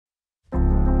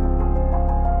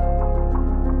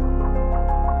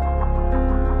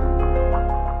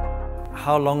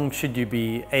how long should you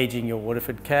be aging your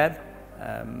Waterford Cab?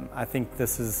 I think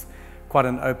this is quite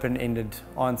an open-ended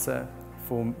answer.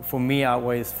 For me, I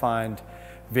always find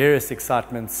various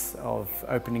excitements of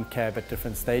opening Cab at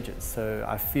different stages. So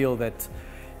I feel that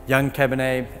young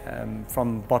Cabernet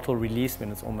from bottle release,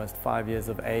 when it's almost 5 years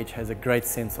of age, has a great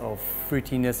sense of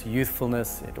fruitiness,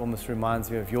 youthfulness. It almost reminds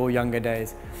me of your younger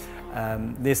days.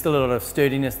 There's still a lot of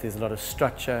sturdiness, there's a lot of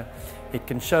structure. It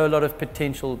can show a lot of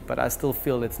potential, but I still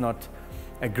feel it's not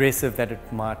aggressive that it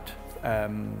might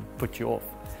put you off.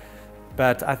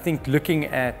 But I think looking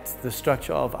at the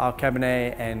structure of our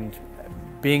Cabernet and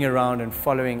being around and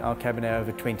following our Cabernet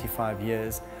over 25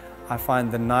 years, I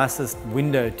find the nicest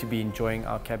window to be enjoying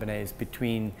our Cabernet is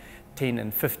between 10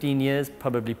 and 15 years,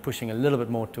 probably pushing a little bit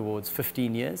more towards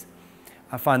 15 years.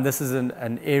 I find this is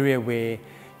an area where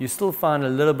you still find a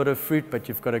little bit of fruit, but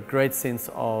you've got a great sense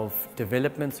of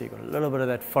development. So you've got a little bit of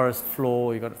that forest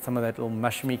floor, you've got some of that little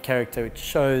mushroomy character, which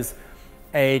shows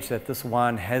age that this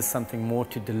wine has something more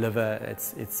to deliver.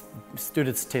 It's stood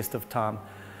its test of time.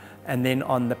 And then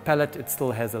on the palate, it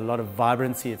still has a lot of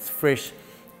vibrancy, it's fresh.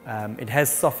 It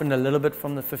has softened a little bit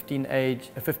from the 15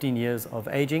 years of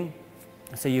aging.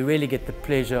 So you really get the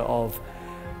pleasure of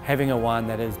having a wine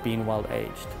that has been well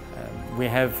aged. We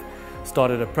have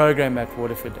started a program at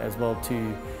Waterford as well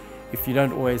to, if you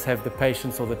don't always have the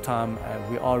patience or the time,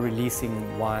 we are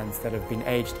releasing wines that have been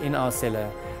aged in our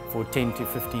cellar for 10 to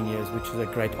 15 years, which is a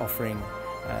great offering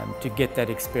to get that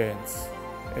experience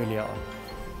earlier on.